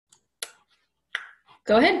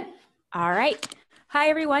Go ahead. All right. Hi,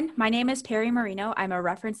 everyone. My name is Perry Marino. I'm a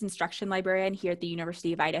reference instruction librarian here at the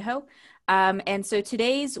University of Idaho. And so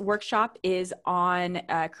today's workshop is on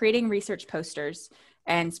creating research posters,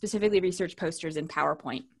 and specifically research posters in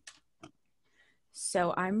PowerPoint.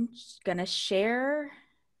 So I'm going to share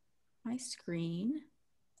my screen.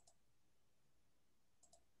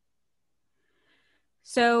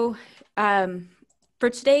 So for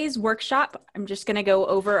today's workshop, I'm just going to go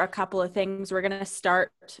over a couple of things. We're going to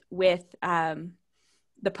start with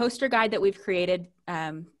the poster guide that we've created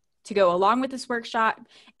to go along with this workshop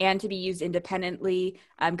and to be used independently,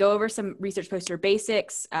 go over some research poster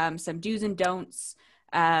basics, some do's and don'ts,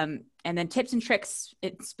 and then tips and tricks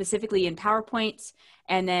specifically in PowerPoint.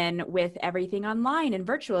 And then with everything online and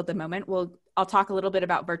virtual at the moment, I'll talk a little bit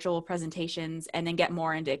about virtual presentations and then get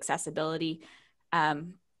more into accessibility,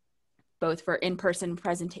 both for in-person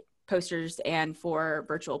posters and for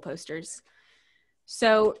virtual posters.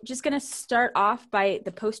 So just going to start off by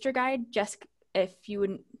the poster guide. Just if you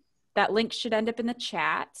would, that link should end up in the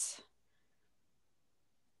chat.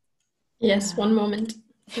 Yes, one moment.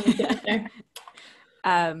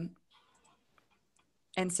 And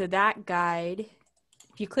so that guide,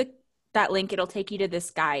 if you click that link, it'll take you to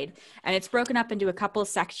this guide, and it's broken up into a couple of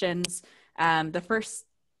sections. The first,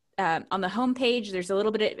 on the home page, there's a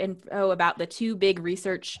little bit of info about the two big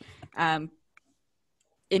research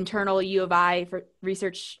internal U of I for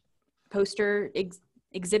research poster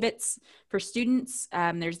exhibits for students.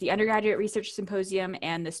 There's the Undergraduate Research Symposium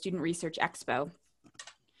and the Student Research Expo.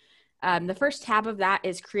 The first tab of that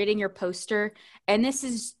is creating your poster, and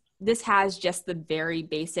this has just the very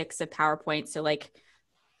basics of PowerPoint, so like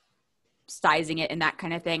sizing it and that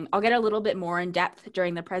kind of thing. I'll get a little bit more in depth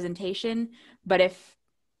during the presentation, but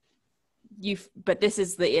this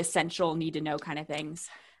is the essential need to know kind of things.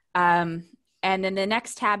 And then the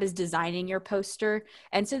next tab is designing your poster.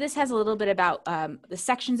 And so this has a little bit about the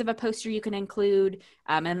sections of a poster you can include,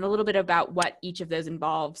 and a little bit about what each of those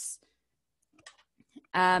involves.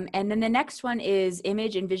 And then the next one is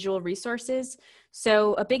image and visual resources.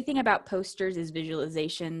 So a big thing about posters is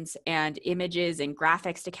visualizations and images and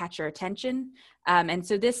graphics to catch your attention. And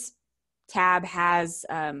so this tab has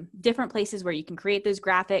different places where you can create those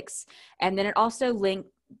graphics. And then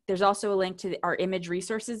there's also a link to our image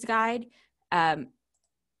resources guide,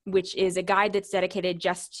 which is a guide that's dedicated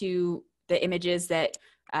just to the images that,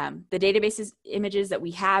 the databases images that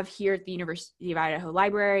we have here at the University of Idaho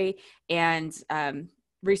Library, and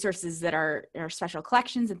resources that are special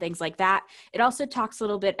collections and things like that. It also talks a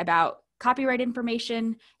little bit about copyright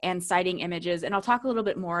information and citing images, and I'll talk a little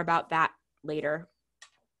bit more about that later.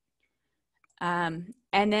 And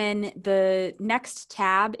then the next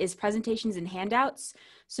tab is presentations and handouts.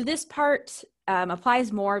 So this part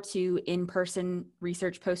applies more to in-person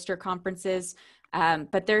research poster conferences,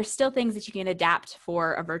 but there are still things that you can adapt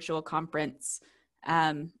for a virtual conference.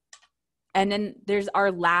 And then there's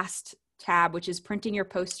our last tab, which is printing your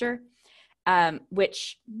poster,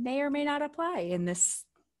 which may or may not apply in this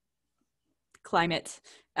climate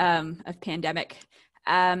of pandemic.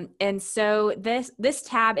 And so this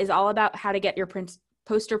tab is all about how to get your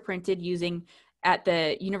poster printed at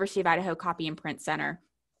the University of Idaho Copy and Print Center.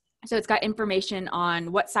 So it's got information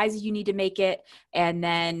on what sizes you need to make it, and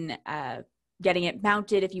then getting it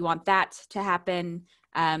mounted if you want that to happen,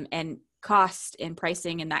 and cost and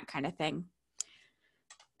pricing and that kind of thing.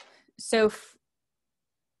 So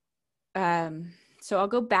I'll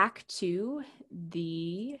go back to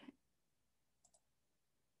the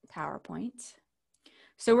PowerPoint.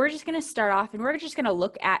 So we're just going to start off, and we're just going to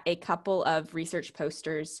look at a couple of research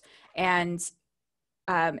posters. And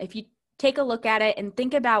if you take a look at it and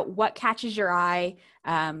think about what catches your eye,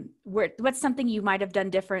 what's something you might have done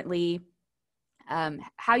differently,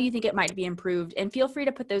 how you think it might be improved, and feel free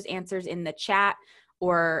to put those answers in the chat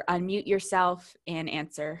or unmute yourself and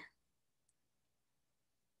answer.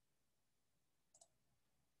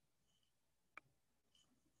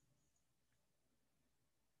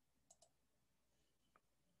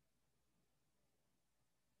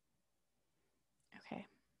 Okay,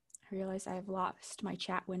 I realize I've lost my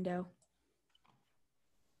chat window.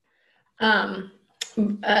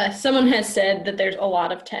 Someone has said that there's a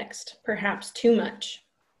lot of text, perhaps too much.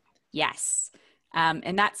 Yes,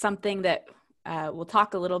 and that's something that we'll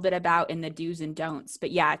talk a little bit about in the do's and don'ts.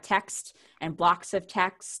 But yeah, text and blocks of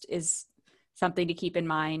text is something to keep in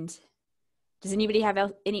mind. Does anybody have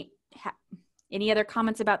any other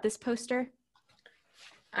comments about this poster?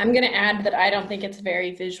 I'm going to add that I don't think it's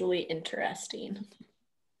very visually interesting.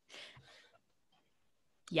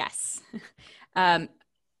 Yes.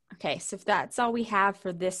 Okay, so if that's all we have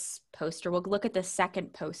for this poster, we'll look at the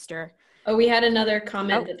second poster. Oh, we had another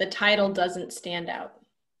comment Oh. that the title doesn't stand out.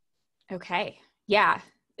 Okay, yeah,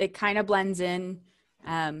 it kind of blends in,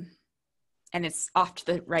 and it's off to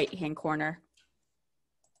the right-hand corner.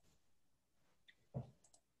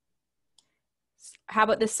 How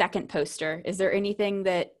about the second poster? Is there anything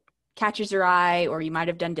that catches your eye or you might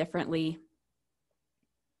have done differently?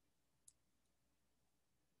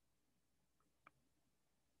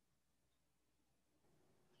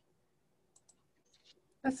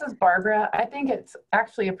 This is Barbara. I think it's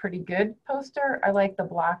actually a pretty good poster. I like the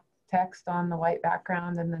black text on the white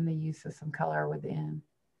background and then the use of some color within.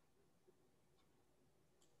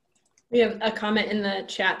 We have a comment in the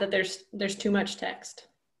chat that there's too much text.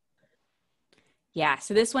 Yeah,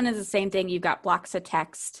 so this one is the same thing. You've got blocks of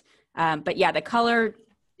text, but yeah, the color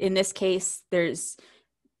in this case, there's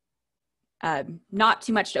not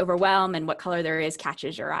too much to overwhelm, and what color there is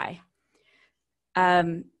catches your eye.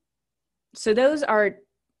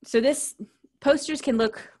 So this posters can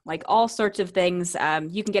look like all sorts of things.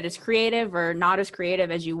 You can get as creative or not as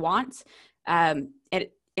creative as you want. And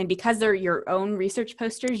because they're your own research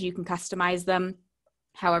posters, you can customize them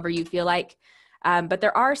however you feel like. But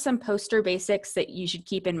there are some poster basics that you should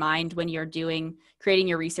keep in mind when you're creating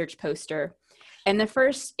your research poster. And the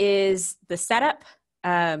first is the setup.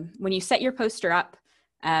 When you set your poster up,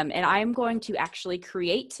 and I'm going to actually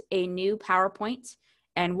create a new PowerPoint,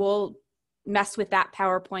 and we'll mess with that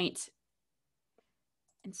PowerPoint.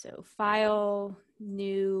 And so file,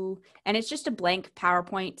 new, and it's just a blank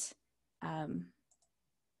PowerPoint. Let's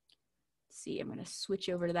see, I'm going to switch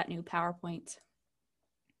over to that new PowerPoint.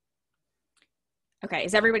 Okay,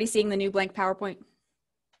 is everybody seeing the new blank PowerPoint?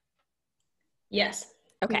 Yes.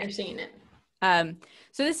 Okay. You're seeing it.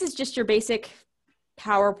 So this is just your basic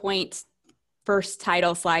PowerPoint first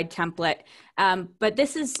title slide template. But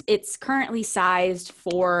it's currently sized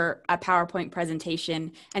for a PowerPoint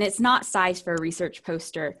presentation, and it's not sized for a research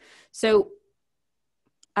poster. So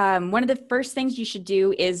one of the first things you should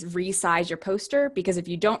do is resize your poster, because if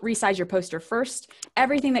you don't resize your poster first,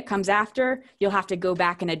 everything that comes after, you'll have to go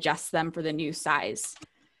back and adjust them for the new size.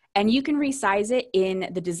 And you can resize it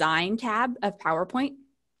in the design tab of PowerPoint,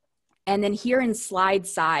 and then here in slide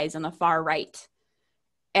size on the far right.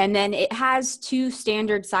 And then it has two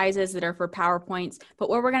standard sizes that are for PowerPoints, but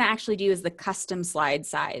what we're going to actually do is the custom slide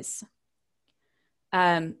size.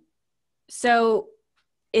 So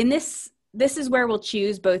in this is where we'll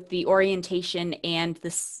choose both the orientation and the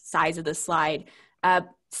size of the slide.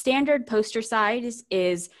 Standard poster size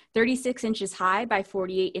is 36 inches high by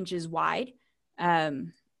 48 inches wide.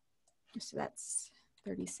 So that's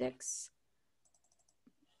 36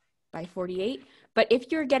 by 48. But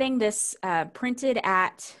if you're getting this printed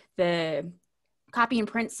at the copy and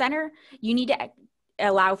print center, you need to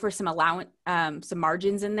allow for some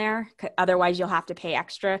margins in there. Otherwise, you'll have to pay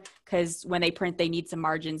extra, because when they print, they need some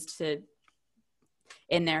margins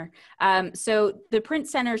in there. So the print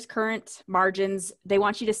center's current margins, they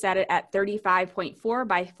want you to set it at 35.4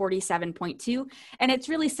 by 47.2. And it's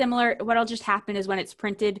really similar. What'll just happen is when it's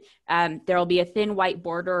printed, there'll be a thin white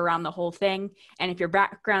border around the whole thing. And if your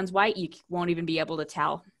background's white, you won't even be able to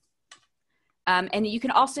tell. And you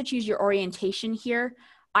can also choose your orientation here.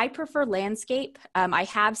 I prefer landscape. I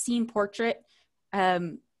have seen portrait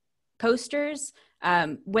posters.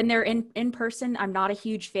 When they're in person, I'm not a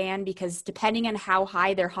huge fan, because depending on how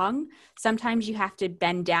high they're hung, sometimes you have to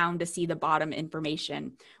bend down to see the bottom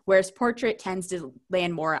information, whereas portrait tends to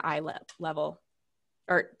land more at eye level.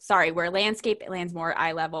 Or sorry, where landscape, it lands more at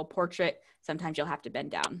eye level. Portrait, sometimes you'll have to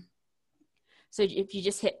bend down. So if you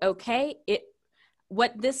just hit OK,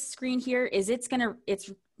 what this screen here is, it's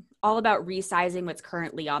all about resizing what's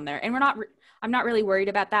currently on there. And I'm not really worried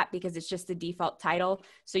about that, because it's just the default title.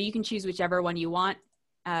 So you can choose whichever one you want,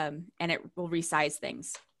 and it will resize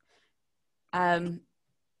things. And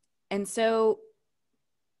so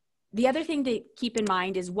the other thing to keep in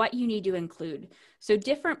mind is what you need to include. So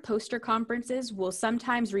different poster conferences will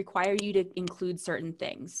sometimes require you to include certain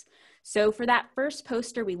things. So for that first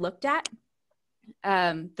poster we looked at,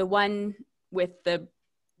 the one with the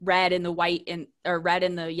red and the white or red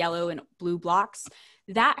and the yellow and blue blocks,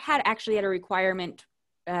 that actually had a requirement,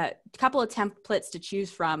 a couple of templates to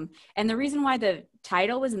choose from. And the reason why the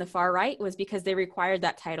title was in the far right was because they required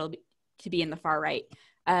that title to be in the far right.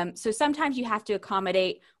 So sometimes you have to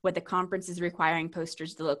accommodate what the conference is requiring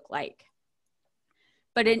posters to look like.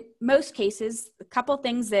 But in most cases, a couple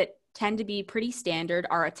things that tend to be pretty standard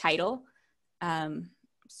are a title.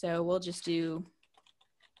 So we'll just do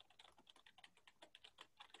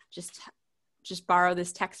just borrow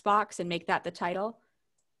this text box and make that the title.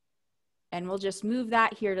 And we'll just move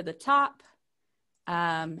that here to the top.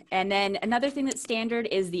 And then another thing that's standard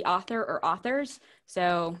is the author or authors.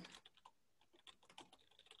 So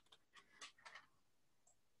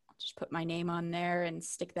I'll just put my name on there and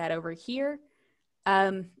stick that over here.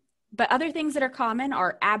 But other things that are common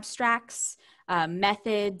are abstracts,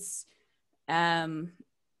 methods,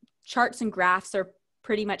 charts and graphs are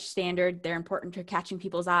pretty much standard. They're important to catching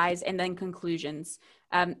people's eyes, and then conclusions.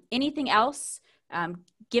 Anything else,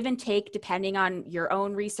 give and take depending on your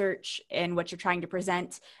own research and what you're trying to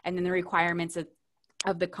present, and then the requirements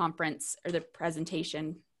of the conference or the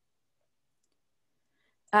presentation.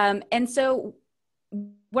 And so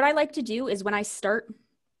what I like to do is when I start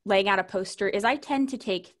laying out a poster is I tend to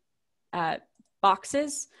take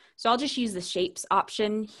boxes. So I'll just use the shapes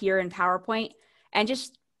option here in PowerPoint and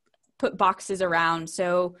just put boxes around.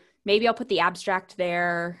 So maybe I'll put the abstract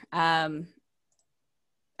there. And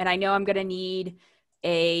I know I'm going to need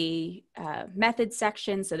a method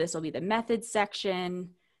section. So this will be the method section.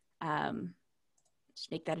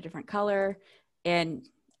 Just make that a different color. And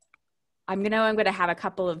I'm going to have a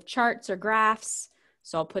couple of charts or graphs.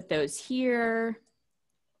 So I'll put those here.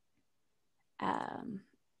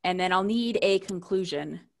 And then I'll need a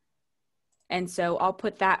conclusion. And so I'll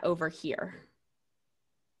put that over here.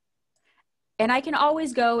 And I can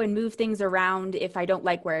always go and move things around if I don't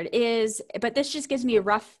like where it is, but this just gives me a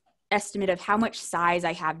rough estimate of how much size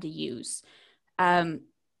I have to use. And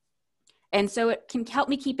so it can help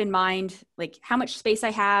me keep in mind like how much space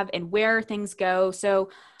I have and where things go. So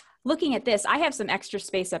looking at this, I have some extra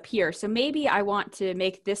space up here. So maybe I want to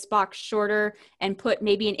make this box shorter and put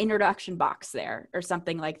maybe an introduction box there or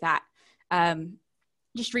something like that.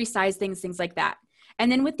 Just resize things like that.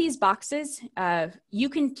 And then with these boxes, you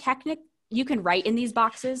can write in these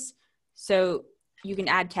boxes. So you can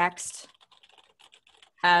add text.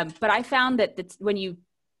 But I found that when you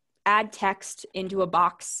add text into a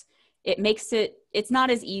box, it's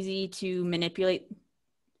not as easy to manipulate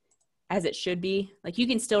as it should be. Like you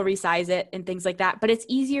can still resize it and things like that, but it's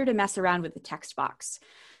easier to mess around with the text box.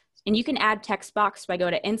 And you can add text box by go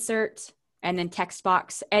to insert and then text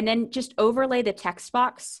box, and then just overlay the text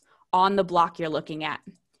box on the block you're looking at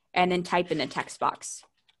and then type in the text box.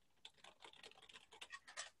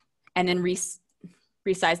 And then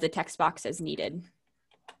resize the text box as needed.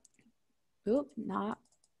 Oop, not.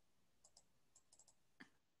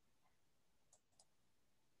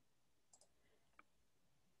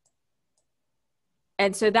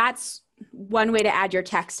 And so that's one way to add your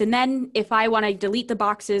text. And then if I want to delete the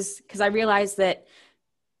boxes, because I realize that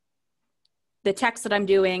the text that I'm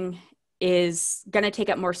doing is going to take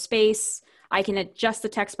up more space, I can adjust the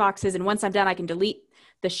text boxes. And once I'm done, I can delete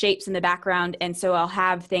the shapes in the background. And so I'll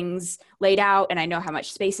have things laid out and I know how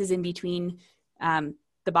much space is in between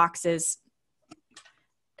the boxes.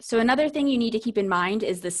 So another thing you need to keep in mind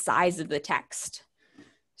is the size of the text.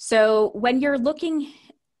 So when you're looking,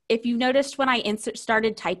 if you noticed when I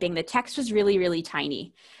started typing, the text was really, really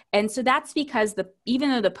tiny. And so that's because even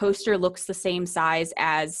though the poster looks the same size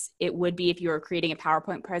as it would be if you were creating a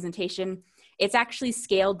PowerPoint presentation, it's actually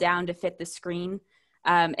scaled down to fit the screen.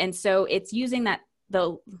 And so it's using I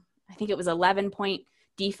think it was 11-point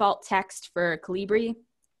default text for Calibri.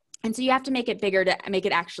 And so you have to make it bigger to make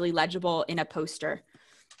it actually legible in a poster.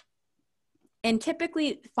 And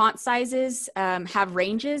typically font sizes have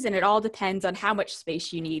ranges, and it all depends on how much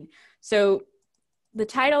space you need. So the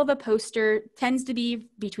title of a poster tends to be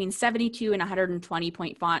between 72 and 120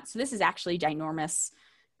 point font. So this is actually ginormous.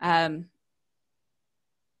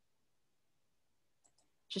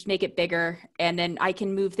 Just make it bigger, and then I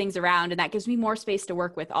can move things around, and that gives me more space to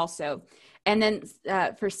work with also. And then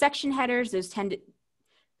for section headers, those tend to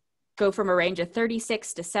go from a range of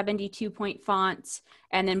 36 to 72 point fonts,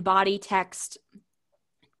 and then body text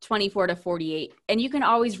 24 to 48. And you can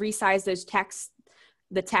always resize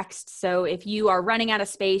the text. So if you are running out of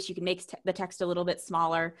space, you can make the text a little bit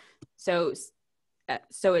smaller. So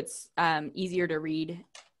it's easier to read,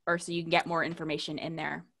 or so you can get more information in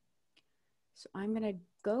there. So I'm going to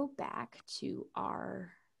go back to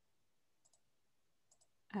our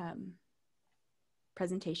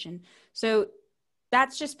presentation. So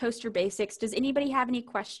that's just poster basics. Does anybody have any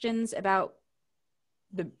questions about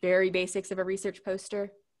the very basics of a research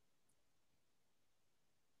poster?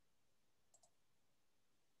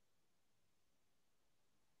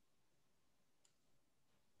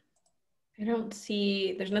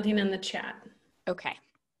 There's nothing in the chat. Okay.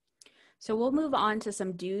 So we'll move on to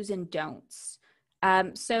some do's and don'ts.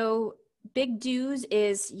 So big do's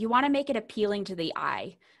is you want to make it appealing to the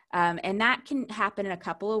eye. And that can happen in a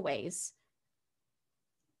couple of ways.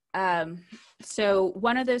 So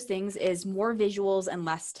one of those things is more visuals and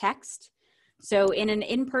less text. So in an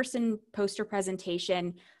in-person poster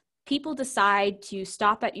presentation, people decide to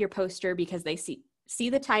stop at your poster because they see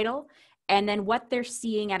the title, and then what they're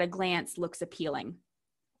seeing at a glance looks appealing.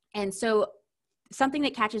 And so something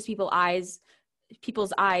that catches people's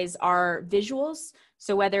eyes are visuals.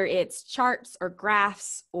 So whether it's charts or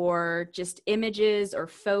graphs or just images or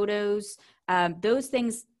photos, those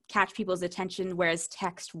things catch people's attention, whereas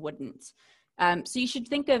text wouldn't. So you should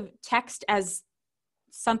think of text as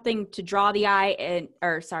something to draw the eye,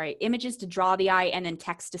 images to draw the eye, and then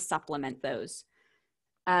text to supplement those.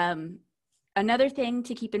 Another thing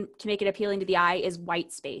to make it appealing to the eye is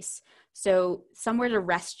white space. So somewhere to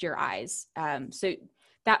rest your eyes. So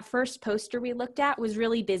that first poster we looked at was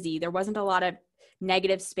really busy. There wasn't a lot of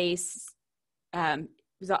negative space. It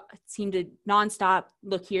seemed to nonstop,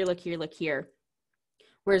 look here, look here, look here.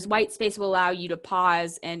 Whereas white space will allow you to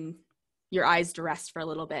pause and your eyes to rest for a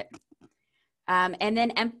little bit. And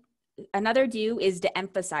then another do is to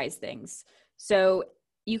emphasize things. So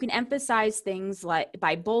you can emphasize things like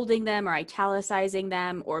by bolding them or italicizing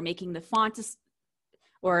them or making the font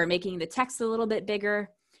or making the text a little bit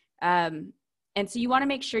bigger. And so you want to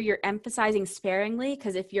make sure you're emphasizing sparingly,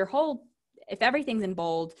 because if everything's in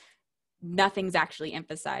bold, nothing's actually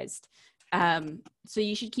emphasized. So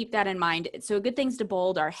you should keep that in mind. So good things to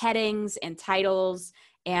bold are headings and titles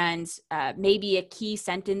and maybe a key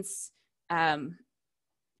sentence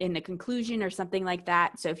in the conclusion or something like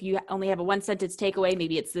that. So if you only have a one sentence takeaway,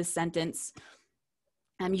 maybe it's this sentence.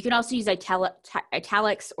 You can also use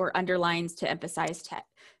italics or underlines to emphasize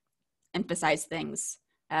things.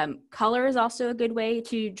 Color is also a good way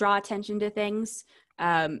to draw attention to things.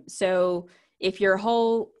 So if your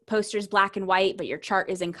whole poster is black and white, but your chart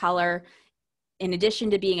is in color, in addition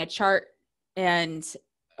to being a chart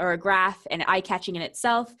or a graph and eye-catching in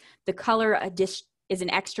itself, the color is an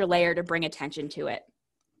extra layer to bring attention to it.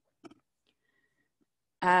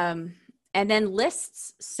 And then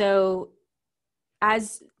lists. So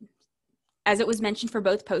as it was mentioned for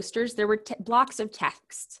both posters, there were blocks of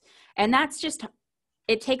text. And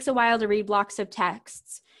it takes a while to read blocks of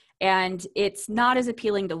texts, and it's not as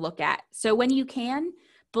appealing to look at. So when you can,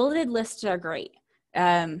 bulleted lists are great.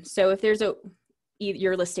 So if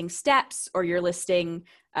you're listing steps or you're listing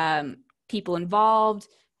people involved,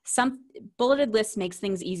 some bulleted lists makes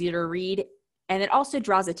things easier to read, and it also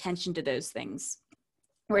draws attention to those things,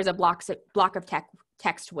 whereas a block of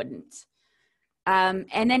text wouldn't.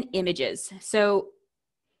 And then images. So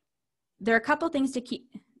there are a couple things to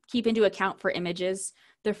keep into account for images.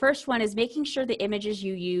 The first one is making sure the images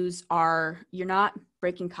you use you're not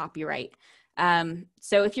breaking copyright.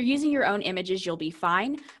 So if you're using your own images, you'll be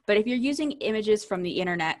fine. But if you're using images from the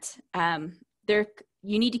internet,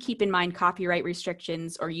 you need to keep in mind copyright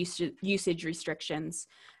restrictions or usage restrictions.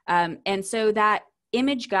 And so that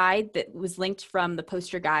image guide that was linked from the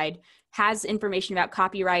poster guide has information about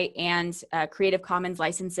copyright and Creative Commons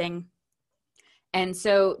licensing. And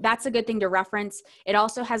so that's a good thing to reference. It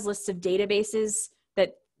also has lists of databases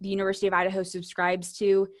that the University of Idaho subscribes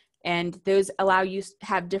to, and those allow you to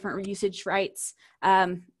have different usage rights.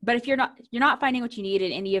 But if you're not finding what you need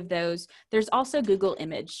in any of those, there's also Google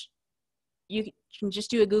Image. You can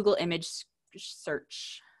just do a Google Image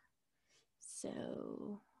search.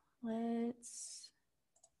 So when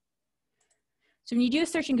you do a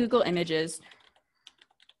search in Google Images,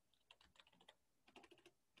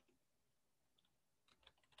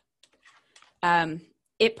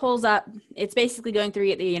 it pulls up, it's basically going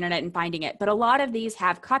through the internet and finding it. But a lot of these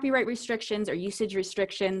have copyright restrictions or usage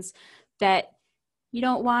restrictions that you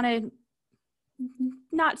don't want to,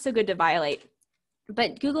 not so good to violate.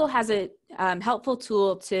 But Google has a helpful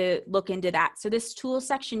tool to look into that. So this tool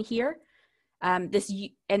section here, and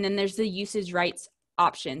then there's the usage rights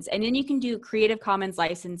options. And then you can do Creative Commons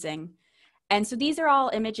licensing. And so these are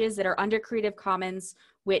all images that are under Creative Commons,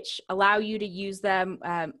 which allow you to use them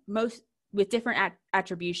with different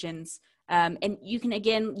attributions. And you can,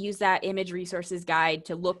 again, use that image resources guide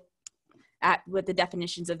to look at what the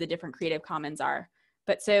definitions of the different Creative Commons are.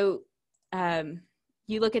 But so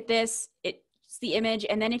you look at this, it's the image,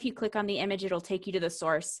 and then if you click on the image, it'll take you to the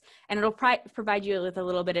source, and it'll provide you with a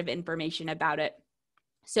little bit of information about it.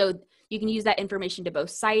 So you can use that information to both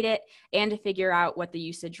cite it and to figure out what the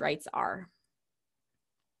usage rights are.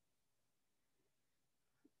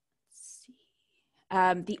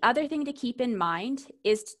 The other thing to keep in mind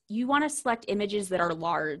is you want to select images that are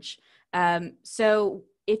large. So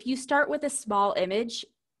if you start with a small image,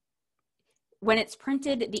 when it's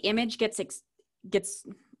printed, the image gets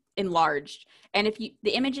enlarged. And if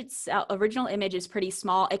the image itself, original image is pretty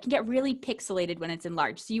small, it can get really pixelated when it's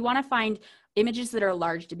enlarged. So you want to find images that are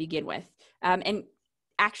large to begin with. And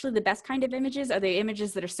actually the best kind of images are the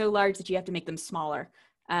images that are so large that you have to make them smaller,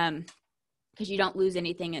 because you don't lose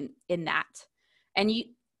anything in that. And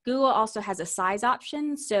Google also has a size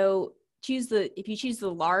option. So if you choose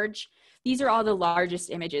the large, these are all the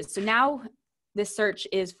largest images. So now this search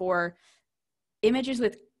is for images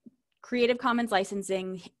with Creative Commons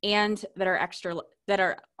licensing and that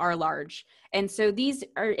are large. And so these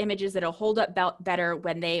are images that'll hold up better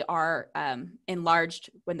when they are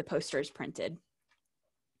enlarged when the poster is printed.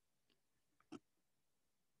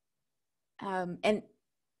 And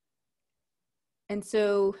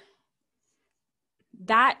so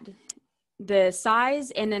that the size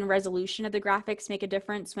and then resolution of the graphics make a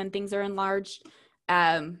difference when things are enlarged.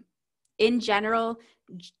 In general,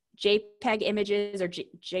 JPEG images or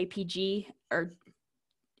JPG or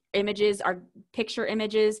images are picture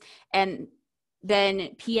images, and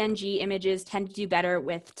then PNG images tend to do better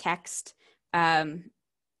with text. If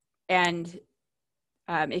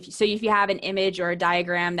you have an image or a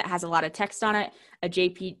diagram that has a lot of text on it, a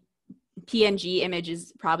PNG image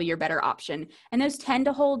is probably your better option. And those tend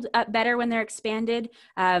to hold up better when they're expanded,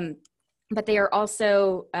 but they are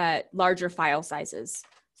also larger file sizes.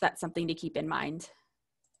 So that's something to keep in mind.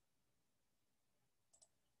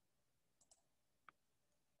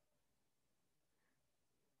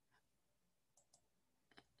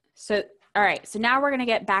 So, all right, so now we're going to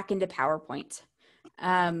get back into PowerPoint.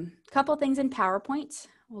 Couple things in PowerPoint.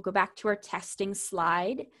 We'll go back to our testing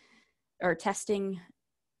slide, or testing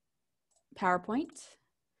PowerPoint.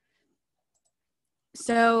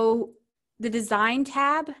 So the design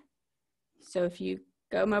tab, so if you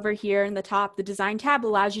go over here in the top, the design tab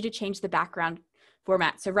allows you to change the background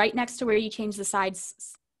format. So right next to where you change the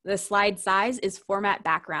slide size is format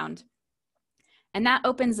background. And that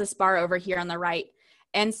opens this bar over here on the right.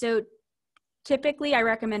 And so typically I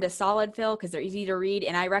recommend a solid fill because they're easy to read,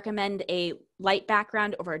 and I recommend a light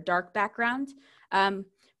background over a dark background.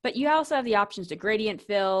 But you also have the options to gradient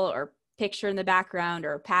fill or picture in the background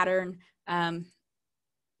or a pattern.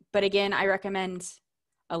 But again, I recommend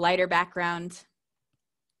a lighter background,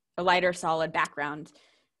 a lighter solid background.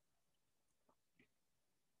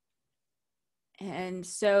 And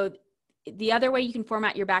so the other way you can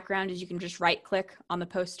format your background is you can just right click on the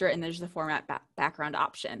poster and there's the format background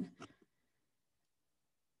option.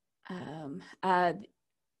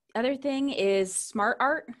 Other thing is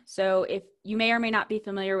SmartArt. So if you may or may not be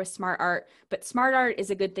familiar with SmartArt, but SmartArt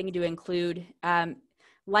is a good thing to include.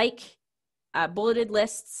 Like bulleted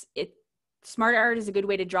lists, SmartArt is a good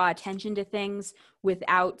way to draw attention to things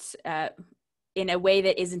without, in a way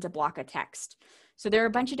that isn't a block of text. So there are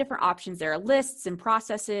a bunch of different options. There are lists and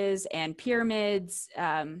processes and pyramids.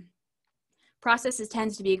 Processes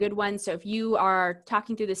tends to be a good one. So if you are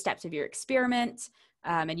talking through the steps of your experiment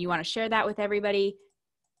and you want to share that with everybody,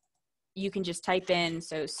 you can just type in,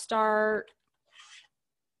 so start,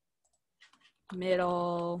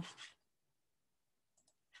 middle,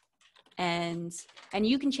 and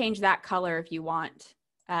you can change that color if you want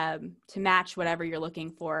to match whatever you're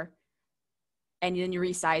looking for. And then you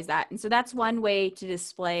resize that. And so that's one way to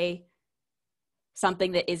display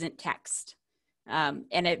something that isn't text. And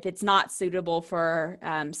if it's not suitable for,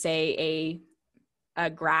 say, a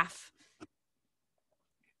graph.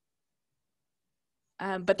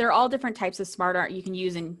 But they're all different types of SmartArt you can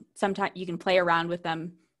use, and sometimes you can play around with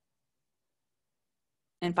them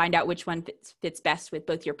and find out which one fits best with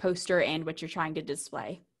both your poster and what you're trying to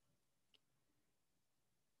display.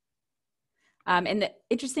 And the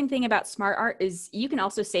interesting thing about SmartArt is you can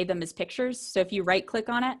also save them as pictures. So if you right click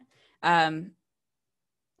on it,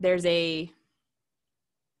 there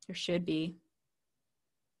should be,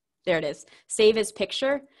 there it is, save as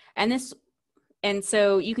picture. And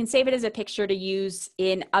so you can save it as a picture to use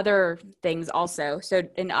in other things also. So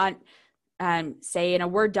say in a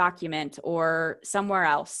Word document or somewhere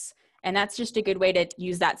else. And that's just a good way to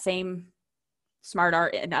use that same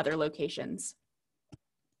SmartArt in other locations.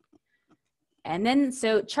 And then,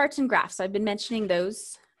 so charts and graphs, I've been mentioning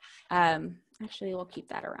those. Actually, we'll keep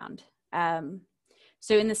that around.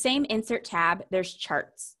 So in the same insert tab, there's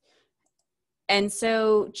charts. And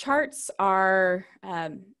so charts are,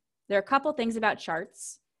 there are a couple things about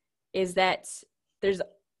charts, is that there's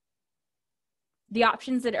the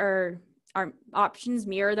options that are options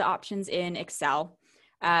mirror the options in Excel.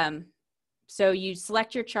 So you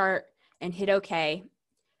select your chart and hit OK,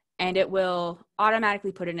 and it will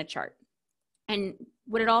automatically put in a chart. And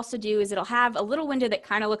what it also do is it'll have a little window that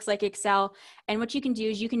kind of looks like Excel. And what you can do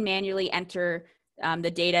is you can manually enter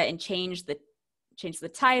the data and change the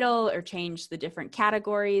title or change the different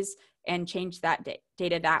categories and change that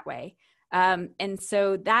data that way. And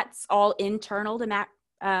so that's all internal to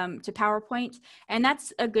to PowerPoint. And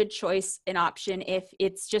that's a good choice, an option, if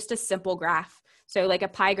it's just a simple graph. So like a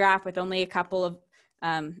pie graph with only a couple of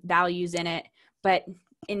values in it. But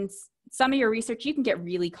in some of your research, you can get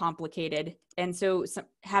really complicated. And so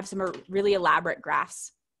have some really elaborate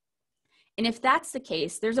graphs. And if that's the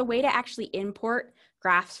case, there's a way to actually import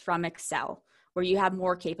graphs from Excel where you have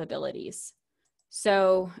more capabilities.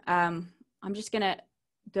 So I'm just going to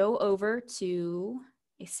go over to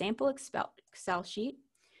a sample Excel sheet.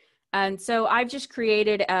 And so I've just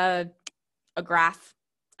created a graph.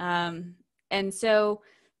 And so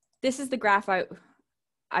this is the graph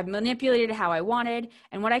I've manipulated how I wanted.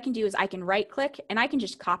 And what I can do is I can right click and I can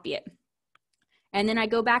just copy it. And then I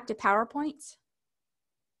go back to PowerPoint.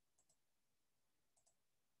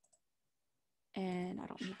 And I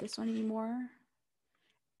don't need this one anymore.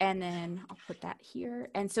 And then I'll put that here.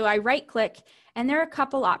 And so I right click and there are a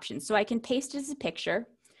couple options. So I can paste it as a picture.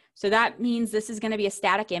 So that means this is going to be a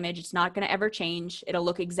static image. It's not going to ever change. It'll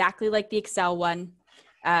look exactly like the Excel one.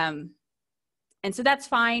 And so that's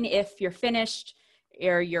fine if you're finished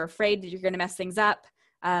or you're afraid that you're going to mess things up.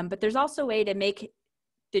 But there's also a way to make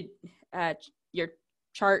your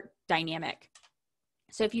chart dynamic.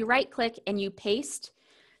 So if you right click and you paste,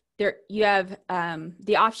 there you have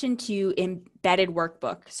the option to embedded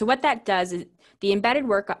workbook. So what that does is the embedded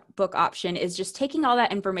workbook option is just taking all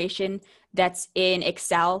that information that's in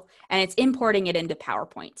Excel and it's importing it into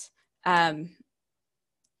PowerPoint.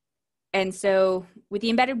 And so with the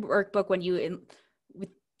embedded workbook, when you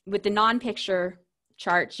with the non-picture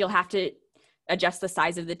charts, you'll have to adjust the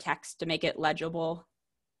size of the text to make it legible.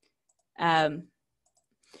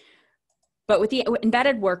 But with the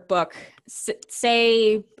embedded workbook,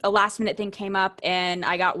 say a last minute thing came up and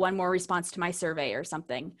I got one more response to my survey or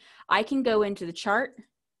something, I can go into the chart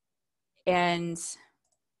and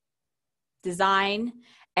design,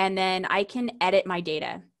 and then I can edit my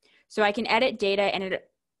data. So I can edit data and it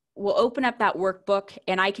will open up that workbook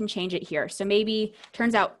and I can change it here. So maybe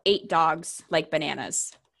turns out 8 dogs like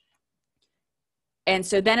bananas. And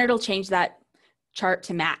so then it'll change that chart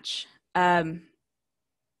to match.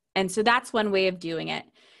 And so that's one way of doing it.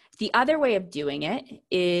 The other way of doing it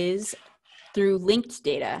is through linked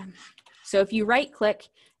data. So if you right click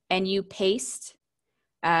and you paste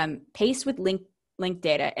with linked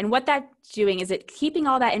data. And what that's doing is it's keeping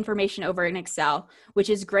all that information over in Excel, which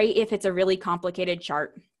is great if it's a really complicated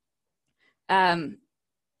chart and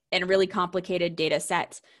a really complicated data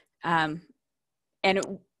set. And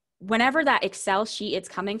whenever that Excel sheet it's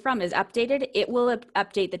coming from is updated, it will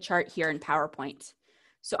update the chart here in PowerPoint.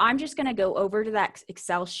 So I'm just going to go over to that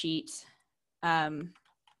Excel sheet. I'm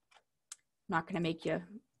not going to make you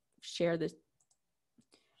share this.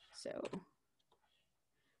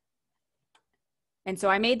 And so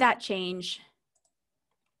I made that change.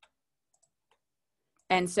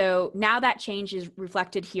 And so now that change is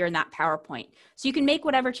reflected here in that PowerPoint. So you can make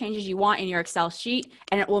whatever changes you want in your Excel sheet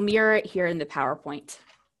and it will mirror it here in the PowerPoint.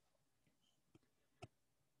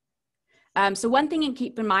 So one thing to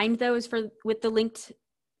keep in mind though is with the linked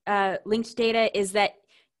data is that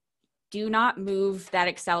do not move that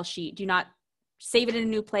Excel sheet. Do not save it in a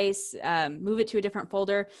new place, move it to a different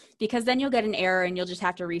folder, because then you'll get an error and you'll just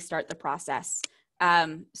have to restart the process.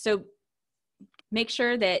 So make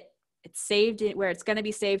sure that it's saved where it's going to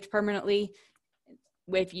be saved permanently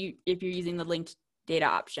if you're using the linked data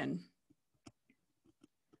option.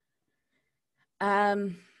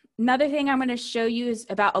 Another thing I'm going to show you is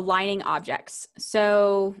about aligning objects.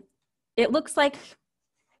 So it looks like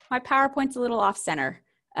my PowerPoint's a little off center.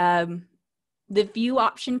 The view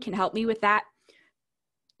option can help me with that.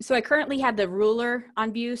 So I currently have the ruler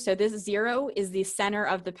on view. So this 0 is the center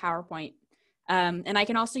of the PowerPoint. And I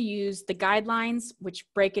can also use the guidelines, which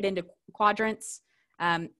break it into quadrants,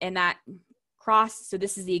 and that cross. So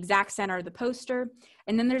this is the exact center of the poster.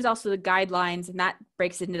 And then there's also the guidelines, and that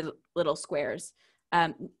breaks it into little squares.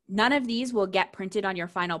 None of these will get printed on your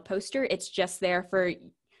final poster. It's just there for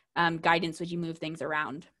guidance as you move things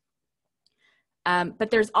around. But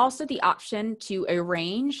there's also the option to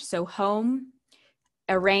arrange. So home,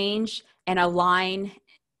 arrange, and align.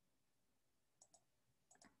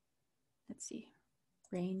 Let's see,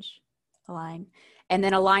 range, align, and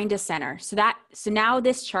then align to center. So now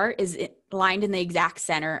this chart is aligned in the exact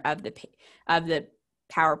center of the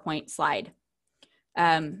PowerPoint slide.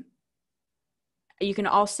 You can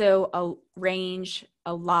also arrange,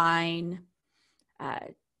 align,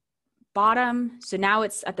 bottom. So now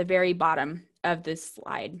it's at the very bottom of this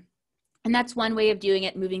slide. And that's one way of doing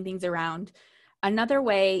it, moving things around. Another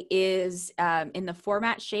way is in the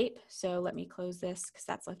format shape. So let me close this because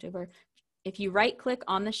that's left over. If you right click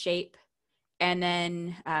on the shape and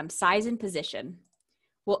then size and position,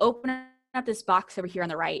 will open up this box over here on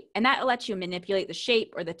the right, and that lets you manipulate the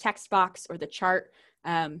shape or the text box or the chart.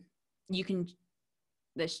 You can,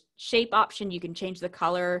 the shape option, you can change the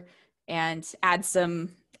color and add some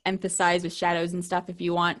emphasize with shadows and stuff if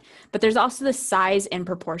you want. But there's also the size and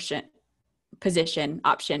proportion position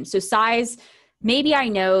option. So size, maybe I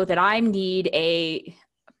know that I need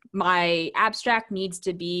my abstract needs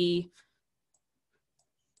to be,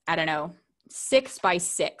 I don't know, 6 by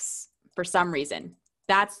 6 for some reason.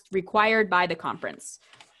 That's required by the conference.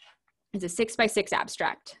 It's a 6 by 6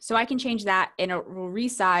 abstract. So I can change that and it will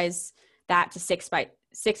resize that to 6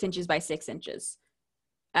 inches by 6 inches.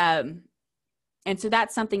 And so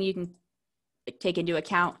that's something you can take into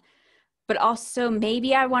account. But also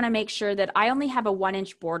maybe I want to make sure that I only have a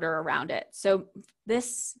 1-inch border around it. So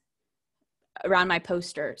this around my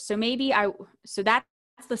poster. So maybe so that's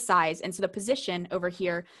the size. And so the position over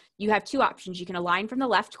here, you have 2 options. You can align from the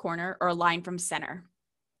left corner or align from center.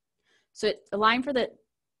 So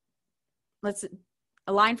let's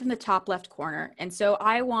align from the top left corner. And so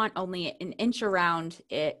I want only 1 inch around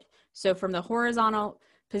it. So from the horizontal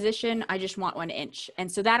position, I just want 1 inch.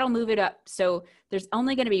 And so that'll move it up. So there's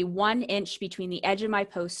only going to be 1 inch between the edge of my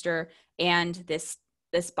poster and this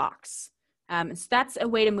box. So that's a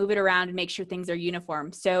way to move it around and make sure things are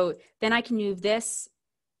uniform. So then I can move this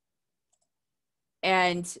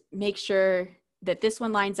and make sure that this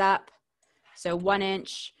one lines up. So 1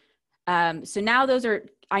 inch. So now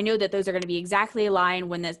I know that those are going to be exactly aligned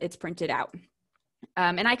when it's printed out.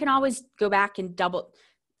 And I can always go back and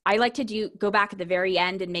I like to go back at the very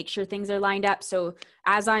end and make sure things are lined up. So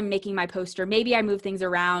as I'm making my poster, maybe I move things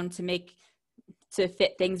around to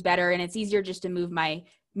fit things better. And it's easier just to move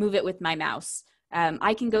it with my mouse.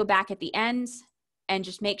 I can go back at the end and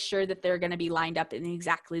just make sure that they're going to be lined up in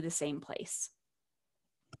exactly the same place.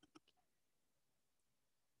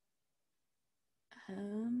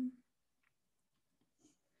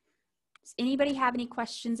 Does anybody have any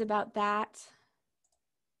questions about that?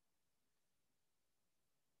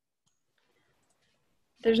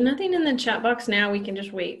 There's nothing in the chat box now. We can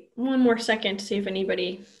just wait 1 more second to see if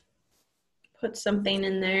anybody puts something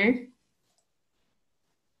in there.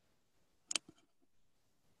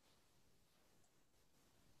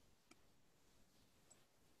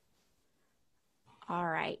 All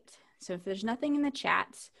right. So if there's nothing in the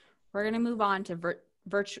chat, we're going to move on to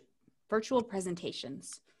virtual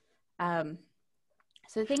presentations. So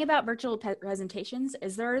the thing about virtual presentations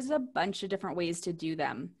is there's a bunch of different ways to do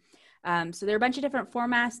them. So there are a bunch of different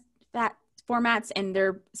formats, and there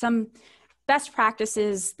are some best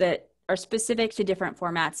practices that are specific to different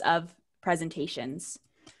formats of presentations.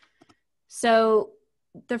 So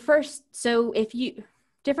different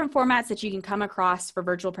formats that you can come across for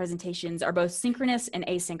virtual presentations are both synchronous and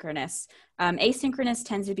asynchronous. Asynchronous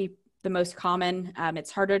tends to be the most common.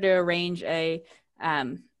 It's harder to arrange a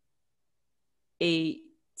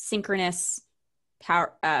synchronous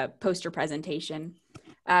poster presentation.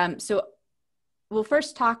 So we'll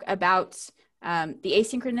first talk about the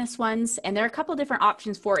asynchronous ones, and there are a couple different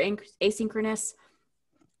options for asynchronous.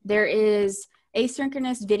 There is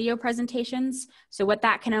asynchronous video presentations. So what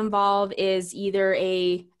that can involve is either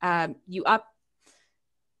you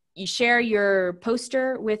share your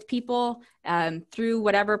poster with people through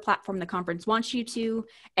whatever platform the conference wants you to,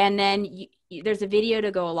 and then there's a video to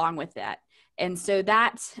go along with that. And so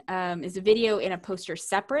that is a video and a poster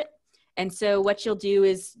separate. And so what you'll do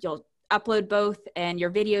is you'll upload both, and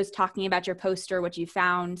your videos talking about your poster, what you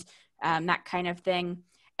found, that kind of thing.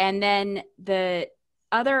 And then the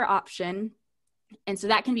other option, and so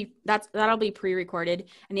that'll be pre-recorded.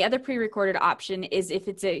 And the other pre-recorded option is if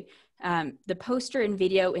it's the poster and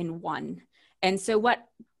video in one. And so what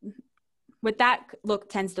that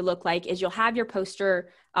tends to look like is you'll have your poster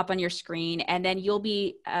up on your screen, and then you'll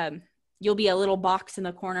be a little box in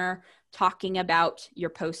the corner talking about your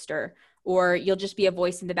poster, or you'll just be a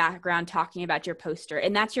voice in the background talking about your poster.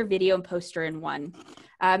 And that's your video and poster in one.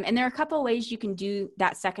 And there are a couple of ways you can do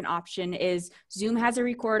that second option. Is Zoom has a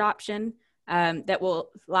record option that will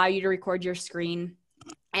allow you to record your screen.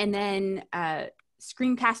 And then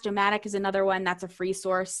Screencast-O-Matic is another one. That's a free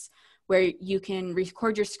source where you can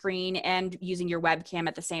record your screen and using your webcam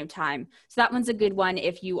at the same time. So that one's a good one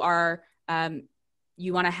if you are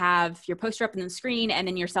you want to have your poster up on the screen and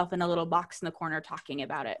then yourself in a little box in the corner talking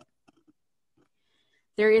about it.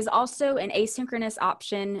 There is also an asynchronous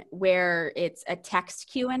option where it's a text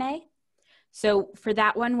Q&A. So for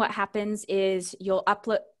that one, what happens is you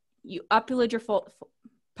upload your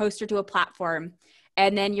poster to a platform,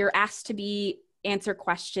 and then you're asked to answer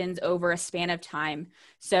questions over a span of time.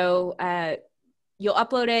 So you'll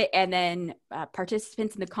upload it, and then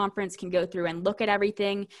participants in the conference can go through and look at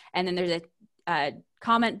everything. And then there's a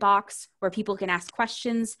comment box where people can ask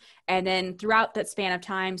questions. And then throughout that span of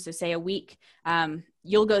time, so say a week,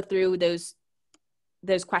 you'll go through those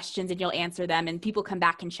questions and you'll answer them, and people come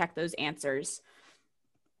back and check those answers.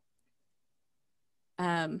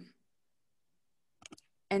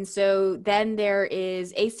 And so then there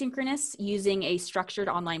is asynchronous, using a structured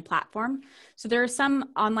online platform. So there are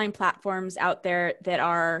some online platforms out there that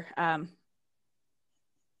are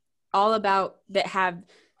all about, that have,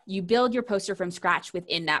 you build your poster from scratch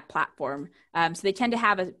within that platform. So they tend to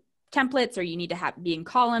have templates, or you need to be in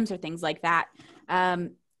columns or things like that.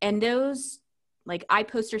 And those, like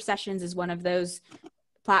iPoster Sessions is one of those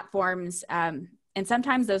platforms. And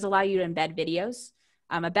sometimes those allow you to embed videos.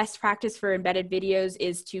 A best practice for embedded videos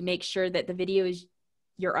is to make sure that the video is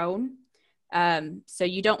your own. So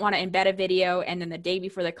you don't want to embed a video and then the day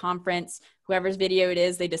before the conference, whoever's video it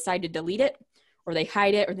is, they decide to delete it, or they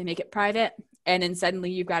hide it, or they make it private. And then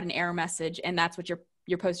suddenly you've got an error message, and that's what your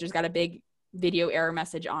poster's got, a big video error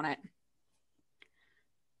message on it.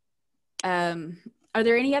 Are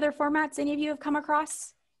there any other formats any of you have come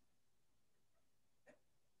across?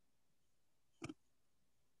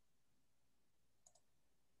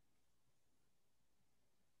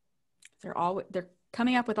 They're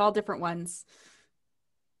coming up with all different ones.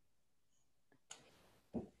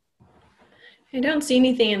 I don't see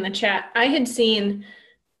anything in the chat. I had seen,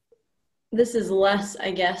 this is less,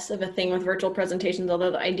 I guess, of a thing with virtual presentations,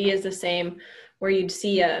 although the idea is the same, where you'd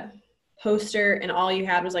see a poster and all you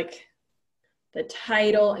had was like the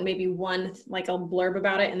title and maybe one, like a blurb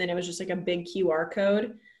about it. And then it was just like a big QR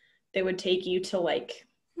code that would take you to like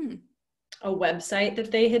a website that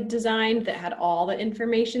they had designed that had all the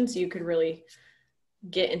information, so you could really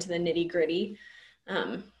get into the nitty gritty.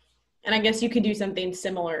 And I guess you could do something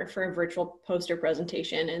similar for a virtual poster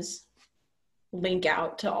presentation, is link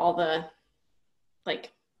out to all the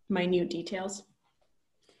like minute details.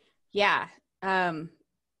 Yeah. The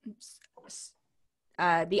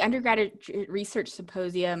undergraduate research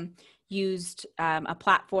symposium used a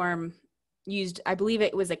platform, I believe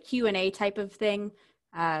it was a Q&A type of thing,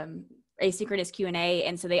 asynchronous Q&A.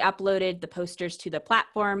 And so they uploaded the posters to the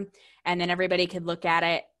platform, and then everybody could look at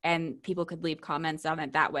it and people could leave comments on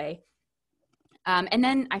it that way. And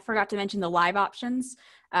then I forgot to mention the live options.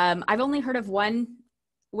 I've only heard of one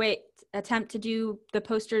attempt to do the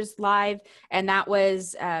posters live, and that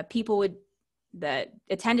was people would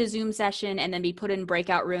attend a Zoom session and then be put in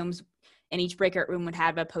breakout rooms, and each breakout room would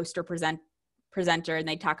have a poster presenter, and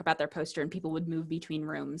they'd talk about their poster, and people would move between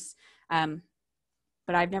rooms.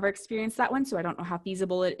 But I've never experienced that one, so I don't know how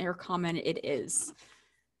feasible or common it is.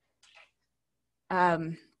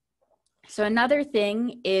 So another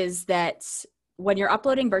thing is that when you're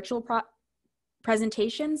uploading virtual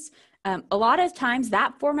presentations, a lot of times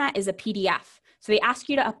that format is a PDF. So they ask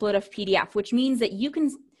you to upload a PDF, which means that you can,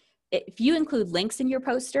 if you include links in your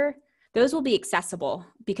poster, those will be accessible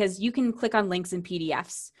because you can click on links in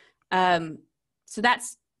PDFs. So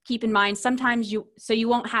that's, keep in mind, sometimes you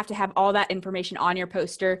won't have to have all that information on your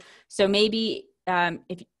poster. So maybe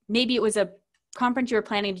maybe it was a conference you were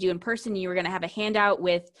planning to do in person, you were going to have a handout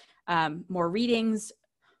with more readings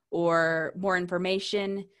or more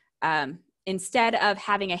information. Instead of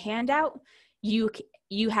having a handout, you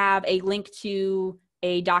have a link to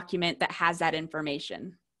a document that has that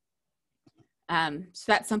information. So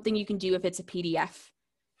that's something you can do if it's a PDF.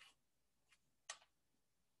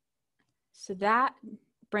 So that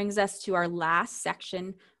brings us to our last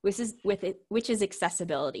section, which is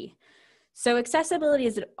accessibility. So accessibility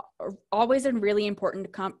is always a really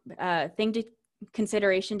important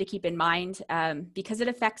consideration to keep in mind, because it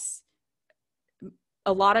affects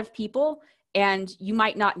a lot of people and you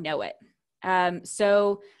might not know it.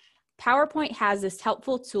 So PowerPoint has this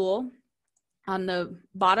helpful tool on the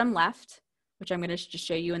bottom left, which I'm going to just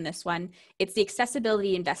show you in this one. It's the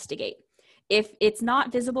Accessibility Investigate. If it's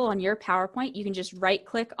not visible on your PowerPoint, you can just right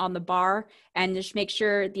click on the bar and just make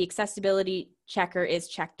sure the accessibility checker is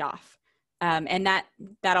checked off. And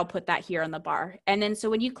that'll put that here on the bar. And then so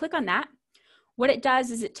when you click on that, what it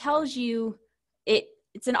does is it tells you,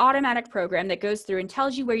 it's an automatic program that goes through and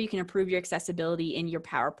tells you where you can improve your accessibility in your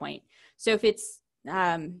PowerPoint. So if it's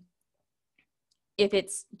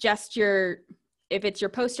your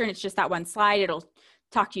poster and it's just that one slide, it'll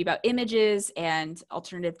talk to you about images and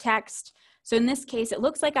alternative text. So in this case, it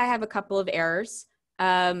looks like I have a couple of errors.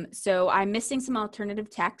 So I'm missing some alternative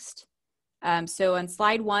text. So on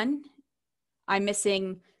slide 1, I'm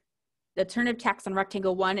missing the alternative text on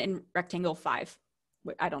rectangle 1 and rectangle 5.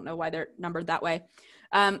 I don't know why they're numbered that way.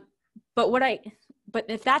 But but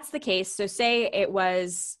if that's the case, so say it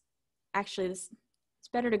was, actually this, it's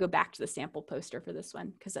better to go back to the sample poster for this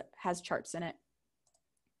one because it has charts in it.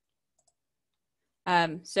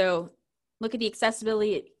 So look at the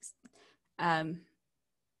accessibility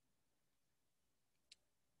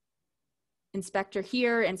inspector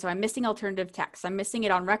here. And so I'm missing alternative text. I'm missing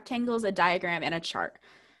it on rectangles, a diagram, and a chart.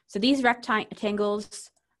 So these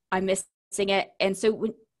rectangles, I'm missing it. And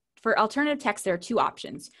so for alternative text, there are two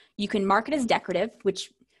options. You can mark it as decorative,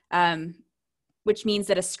 which means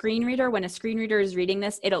that a screen reader, when a screen reader is reading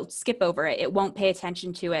this, it'll skip over it. It won't pay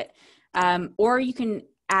attention to it. Or you can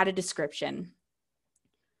add a description.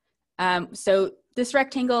 So this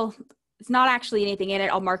rectangle, it's not actually anything in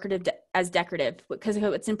it. I'll mark it as decorative because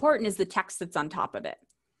what's important is the text that's on top of it.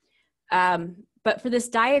 But for this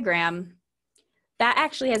diagram, that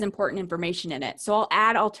actually has important information in it. So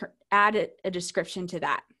I'll add a description to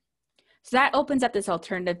that. So that opens up this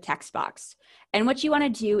alternative text box. And what you want to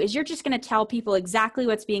do is you're just going to tell people exactly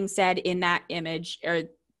what's being said in that image or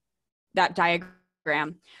that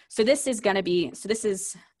diagram. So this is going to be, so this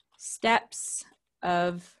is steps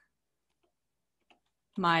of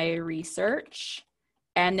my research.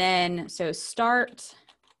 And then, so start,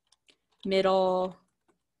 middle,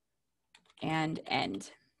 and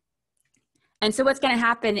end. And so what's going to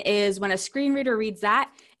happen is when a screen reader reads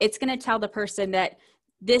that, it's going to tell the person that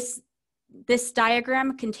this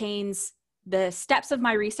diagram contains the steps of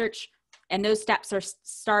my research, and those steps are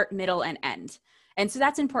start, middle, and end. And so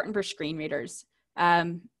that's important for screen readers.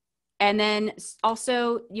 And then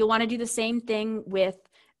also you'll want to do the same thing with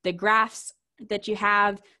the graphs that you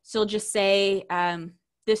have. So you'll just say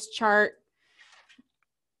this chart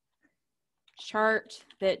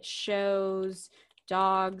that shows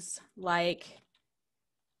dogs like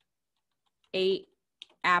 8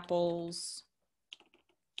 apples,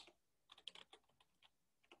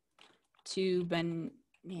 2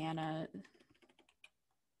 bananas,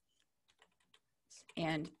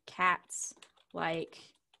 and cats like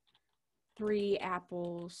 3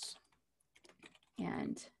 apples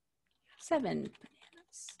and 7 bananas.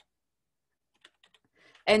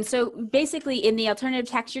 And so basically in the alternative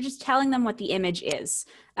text, you're just telling them what the image is.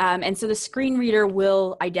 And so the screen reader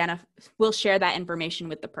will share that information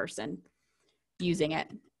with the person using it.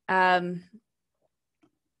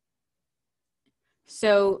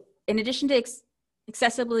 So in addition to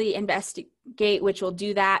accessibly investigate, which will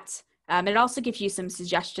do that, it also gives you some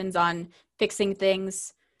suggestions on fixing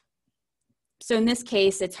things. So in this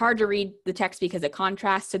case, it's hard to read the text because of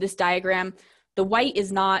contrast. So this diagram, the white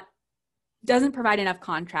doesn't provide enough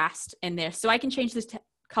contrast in there. So I can change the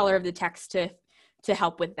color of the text to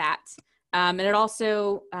help with that. And it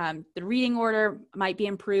also, the reading order might be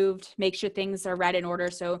improved, make sure things are read in order.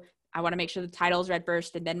 So I want to make sure the title is read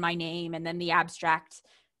first and then my name and then the abstract,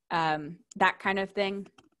 that kind of thing.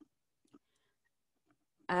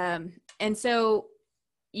 And so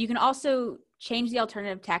you can also change the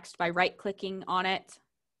alternative text by right-clicking on it.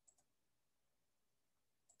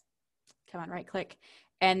 Come on, right-click.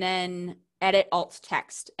 And then edit alt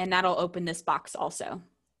text, and that'll open this box also.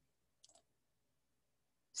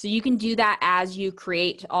 So you can do that as you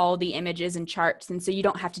create all the images and charts, and so you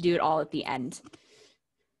don't have to do it all at the end.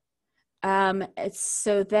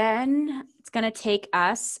 So then it's going to take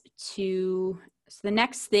us to, so the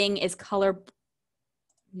next thing is color,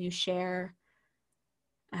 new share.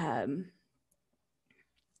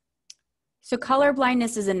 So color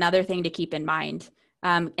blindness is another thing to keep in mind,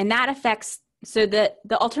 and that affects, so the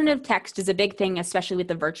alternative text is a big thing, especially with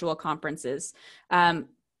the virtual conferences.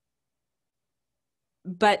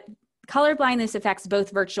 But color blindness affects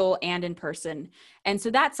both virtual and in person. And so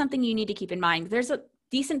that's something you need to keep in mind. There's a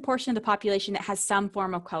decent portion of the population that has some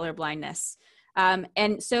form of color blindness.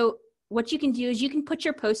 And so what you can do is you can put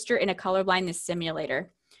your poster in a color blindness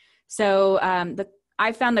simulator. So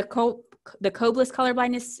I found the Coblis color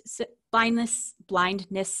blindness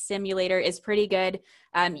simulator is pretty good.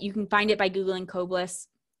 You can find it by Googling Coblis.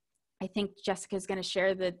 I think Jessica's going to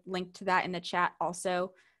share the link to that in the chat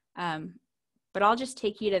also. But I'll just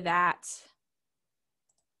take you to that.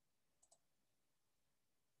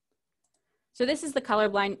 So this is the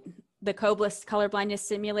Coblis color blindness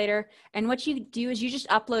simulator. And what you do is you just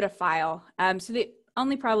upload a file. So the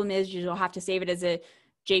only problem is you'll have to save it as a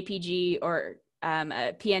JPG or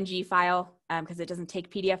a PNG file because it doesn't take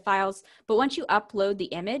PDF files. But once you upload the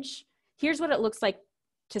image, here's what it looks like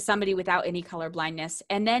to somebody without any color blindness.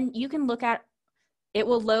 And then you can look at, it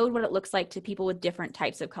will load what it looks like to people with different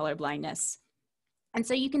types of color blindness. And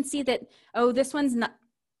so you can see that, oh, this one's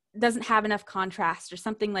doesn't have enough contrast or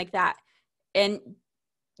something like that. And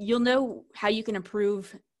you'll know how you can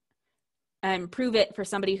improve improve it for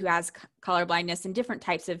somebody who has color blindness and different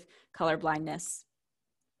types of color blindness.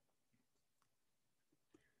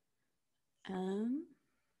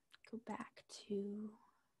 Go back to,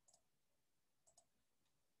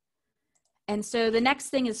 and so the next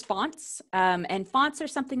thing is fonts, and fonts are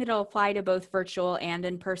something that will apply to both virtual and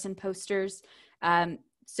in-person posters.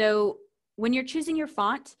 So when you're choosing your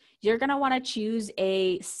font, you're going to want to choose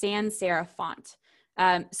a sans serif font.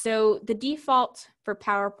 So the default for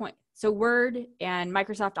PowerPoint, so Word and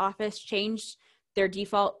Microsoft Office changed their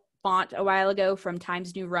default font a while ago from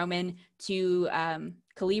Times New Roman to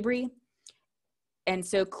Calibri. And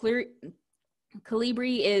so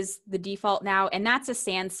Calibri is the default now, and that's a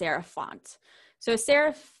sans serif font. So a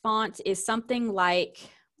serif font is something like,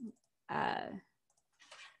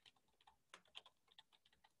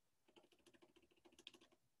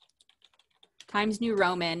 Times New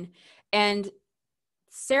Roman, and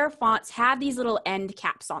serif fonts have these little end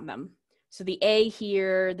caps on them. So the A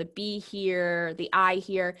here, the B here, the I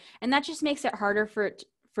here, and that just makes it harder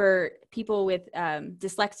for people with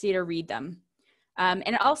dyslexia to read them.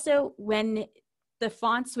 And also, when the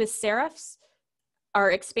fonts with serifs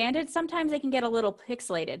are expanded, sometimes they can get a little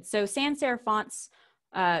pixelated. So sans serif fonts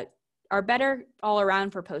are better all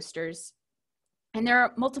around for posters. And there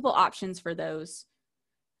are multiple options for those.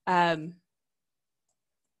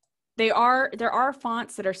 There are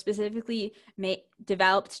fonts that are specifically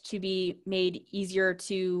developed to be made easier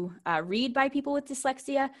to read by people with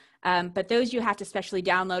dyslexia, but those you have to specially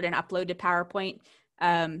download and upload to PowerPoint.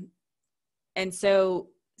 And so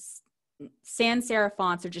sans serif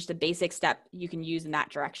fonts are just a basic step you can use in that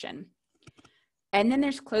direction. And then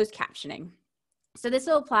there's closed captioning. So this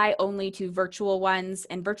will apply only to virtual ones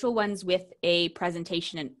and virtual ones with a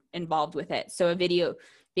presentation involved with it. So a video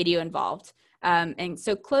involved. And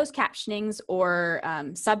so closed captionings or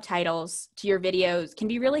subtitles to your videos can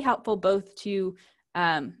be really helpful both to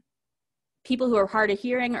people who are hard of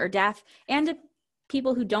hearing or deaf and to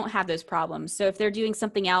people who don't have those problems. So if they're doing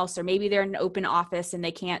something else, or maybe they're in an open office and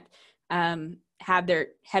they can't have their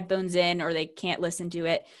headphones in, or they can't listen to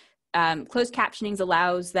it, closed captionings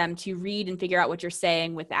allows them to read and figure out what you're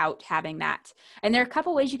saying without having that. And there are a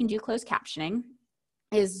couple ways you can do closed captioning.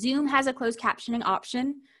 Zoom has a closed captioning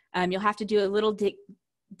option. You'll have to do a little dig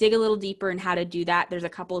a little deeper in how to do that. There's a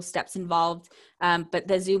couple of steps involved, but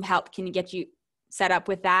the Zoom help can get you set up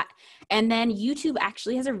with that. And then YouTube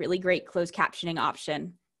actually has a really great closed captioning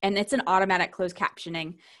option, and it's an automatic closed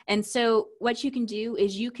captioning. And so what you can do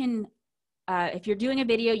is you can, if you're doing a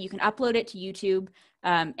video, you can upload it to YouTube.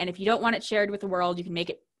 And if you don't want it shared with the world, you can make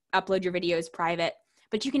it upload your videos private.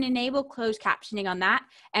 But you can enable closed captioning on that,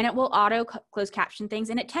 and it will auto closed caption things,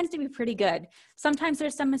 and it tends to be pretty good. Sometimes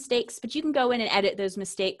there's some mistakes, but you can go in and edit those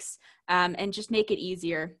mistakes and just make it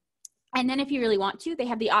easier. And then if you really want to, they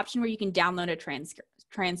have the option where you can download a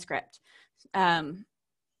transcript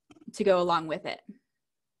to go along with it.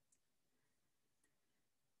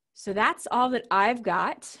 So that's all that I've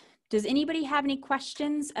got. Does anybody have any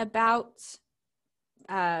questions about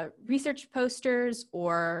research posters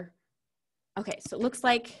or... Okay, so it looks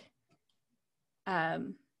like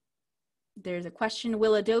there's a question.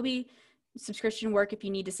 Will Adobe subscription work if you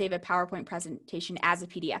need to save a PowerPoint presentation as a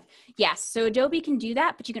PDF? Yes, so Adobe can do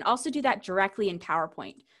that, but you can also do that directly in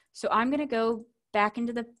PowerPoint. So I'm going to go back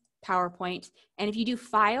into the PowerPoint, and if you do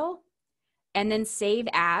File and then Save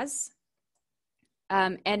As,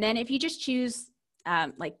 and then if you just choose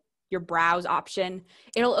like your browse option,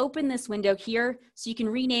 it'll open this window here, so you can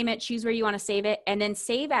rename it, choose where you want to save it, and then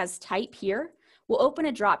Save As Type here will open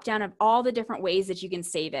a drop down of all the different ways that you can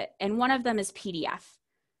save it, and one of them is PDF.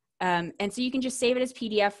 And so you can just save it as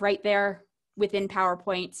PDF right there within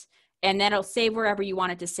PowerPoint, and then it'll save wherever you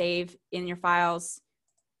want it to save in your files,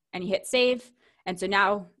 and you hit save, and so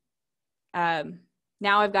now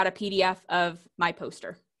I've got a PDF of my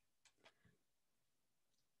poster.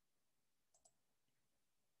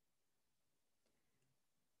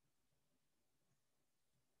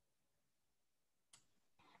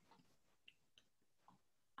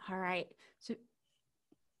 All right, so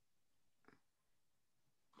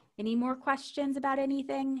any more questions about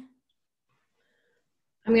anything?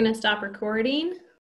 I'm going to stop recording.